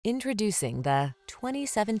Introducing the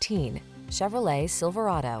 2017 Chevrolet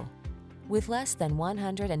Silverado. With less than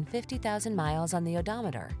 150,000 miles on the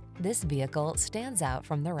odometer, this vehicle stands out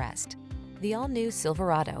from the rest. The all-new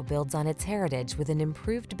Silverado builds on its heritage with an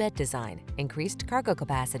improved bed design, increased cargo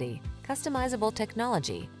capacity, customizable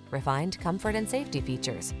technology, refined comfort and safety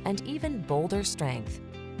features, and even bolder strength.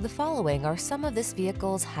 The following are some of this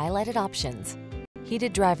vehicle's highlighted options: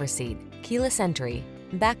 heated driver's seat, keyless entry,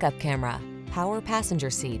 backup camera, power passenger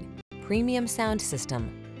seat, premium sound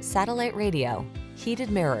system, satellite radio,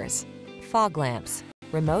 heated mirrors, fog lamps,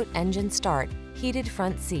 remote engine start, heated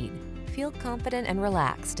front seat. Feel confident and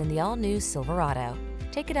relaxed in the all-new Silverado.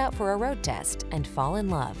 Take it out for a road test and fall in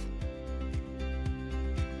love.